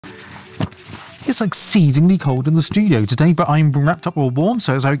It's exceedingly cold in the studio today, but I'm wrapped up all warm,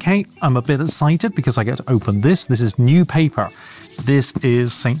 so it's okay. I'm a bit excited because I get to open this. This is new paper. This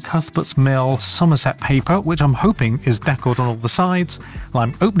is St Cuthbert's Mill Somerset paper, which I'm hoping is decorated on all the sides. Well,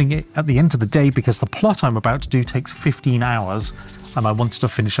 I'm opening it at the end of the day because the plot I'm about to do takes 15 hours, and I wanted to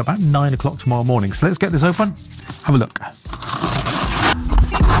finish about 9 o'clock tomorrow morning. So let's get this open. Have a look.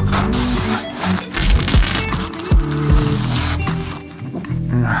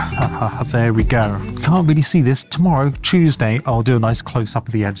 There we go. Can't really see this. Tomorrow, Tuesday, I'll do a nice close-up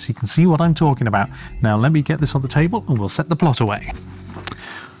of the edge so you can see what I'm talking about. Now let me get this on the table and we'll set the plot away.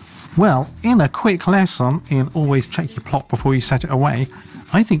 Well, in a quick lesson in always check your plot before you set it away,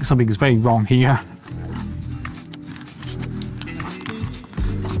 I think something is very wrong here.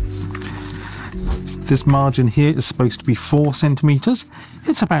 This margin here is supposed to be 4 centimeters.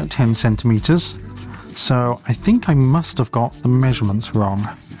 It's about 10 centimeters. So I think I must have got the measurements wrong,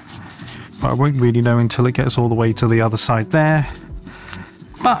 but I won't really know until it gets all the way to the other side there.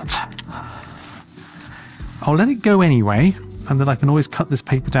 But I'll let it go anyway, and then I can always cut this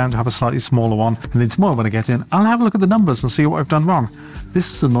paper down to have a slightly smaller one, and then tomorrow when I get in, I'll have a look at the numbers and see what I've done wrong.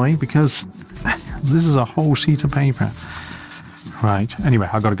 This is annoying because this is a whole sheet of paper. Right, anyway,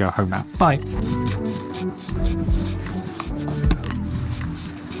 I've got to go home now. Bye.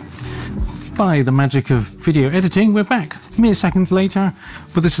 By the magic of video editing, we're back mere seconds later,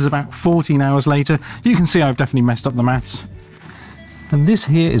 but this is about 14 hours later. You can see I've definitely messed up the maths. And this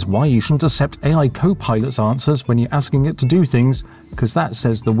here is why you shouldn't accept AI Copilot's answers when you're asking it to do things, because that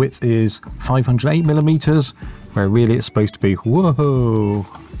says the width is 508 millimeters, where really it's supposed to be, whoa,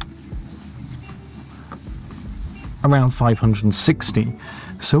 around 560.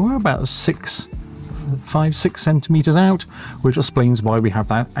 So we're about 5-6 centimeters out, which explains why we have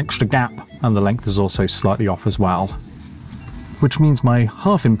that extra gap, and the length is also slightly off as well. Which means my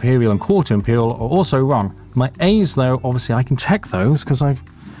half imperial and quarter imperial are also wrong. My A's though, obviously I can check those because I've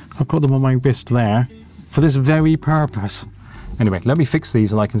got them on my wrist there for this very purpose. Anyway, let me fix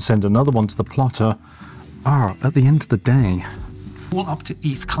these and I can send another one to the plotter at the end of the day. All up to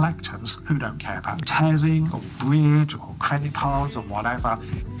ETH collectors who don't care about tasing or bridge or credit cards or whatever.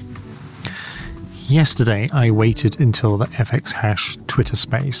 Yesterday I waited until the fxhash Twitter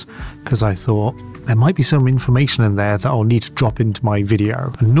space because I thought there might be some information in there that I'll need to drop into my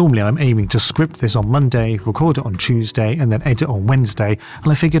video. And normally I'm aiming to script this on Monday, record it on Tuesday, and then edit on Wednesday.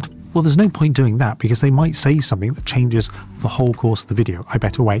 And I figured, well, there's no point doing that because they might say something that changes the whole course of the video. I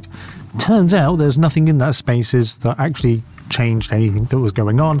better wait. Turns out there's nothing in that spaces that actually changed anything that was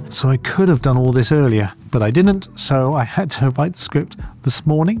going on, so I could have done all this earlier, but I didn't, so I had to write the script this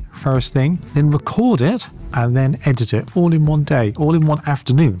morning, first thing, then record it, and then edit it all in one day, all in one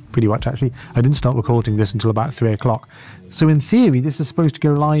afternoon, pretty much actually. I didn't start recording this until about 3 o'clock. So in theory, this is supposed to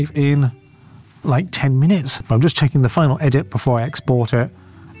go live in like 10 minutes, but I'm just checking the final edit before I export it,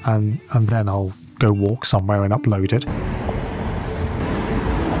 and then I'll go walk somewhere and upload it.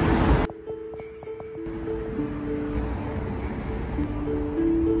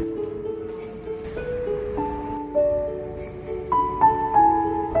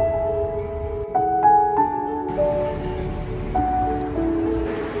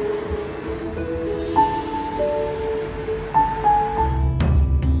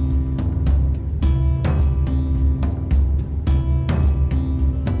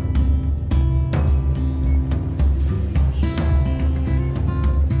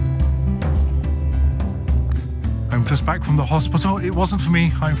 Just back from the hospital. It wasn't for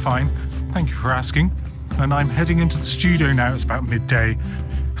me, I'm fine. Thank you for asking. And I'm heading into the studio now. It's about midday,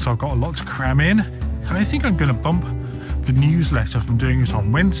 so I've got a lot to cram in. And I think I'm going to bump the newsletter from doing it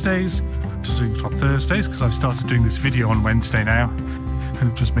on Wednesdays to doing it on Thursdays, because I've started doing this video on Wednesday now,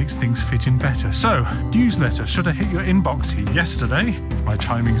 and it just makes things fit in better. So, newsletter should have hit your inbox here yesterday, if my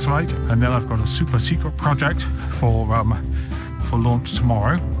timing's right. And then I've got a super secret project for launch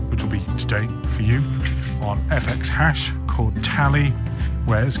tomorrow, which will be today for you, on fxhash called Tally,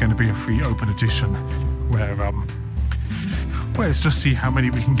 where it's going to be a free open edition where it's just see how many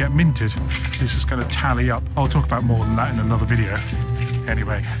we can get minted. It's just going to tally up. I'll talk about more than that in another video.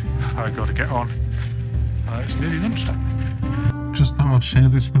 Anyway, I've got to get on. It's nearly lunchtime. Just thought I'd share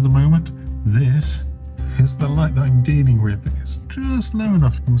this for the moment. This is the light that I'm dealing with. It's just low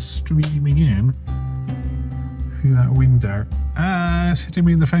enough to come streaming in through that window. It's hitting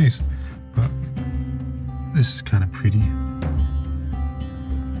me in the face. But this is kind of pretty.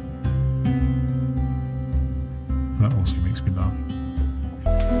 That also makes me laugh.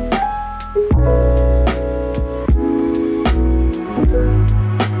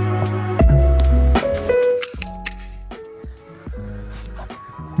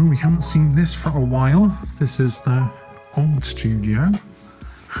 Well, we haven't seen this for a while. This is the old studio,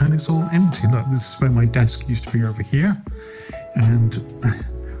 and it's all empty. Look, this is where my desk used to be over here, and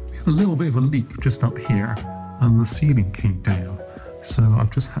we had a little bit of a leak just up here, and the ceiling came down. So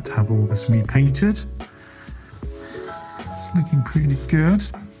I've just had to have all this repainted. It's looking pretty good.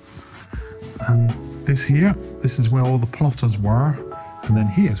 And this here, this is where all the plotters were, and then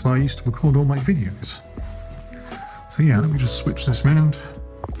here's where I used to record all my videos. So yeah, let me just switch this around.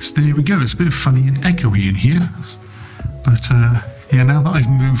 So there we go. It's a bit funny and echoey in here, but yeah, now that I've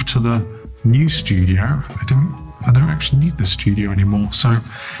moved to the new studio, I don't actually need this studio anymore. So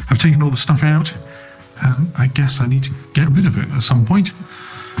I've taken all the stuff out, and I guess I need to get rid of it at some point.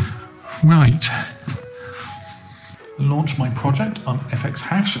 Right. I launched my project on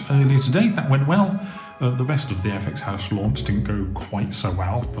fxhash earlier today. That went well. The rest of the fxhash launch didn't go quite so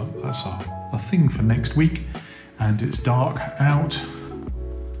well, but that's a thing for next week. And it's dark out,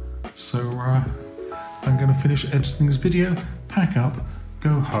 so I'm going to finish editing this video, pack up,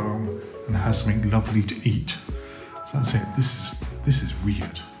 go home, and have something lovely to eat. So that's it. This is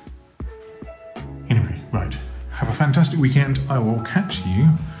weird. Anyway, right. Have a fantastic weekend. I will catch you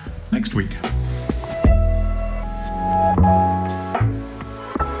next week.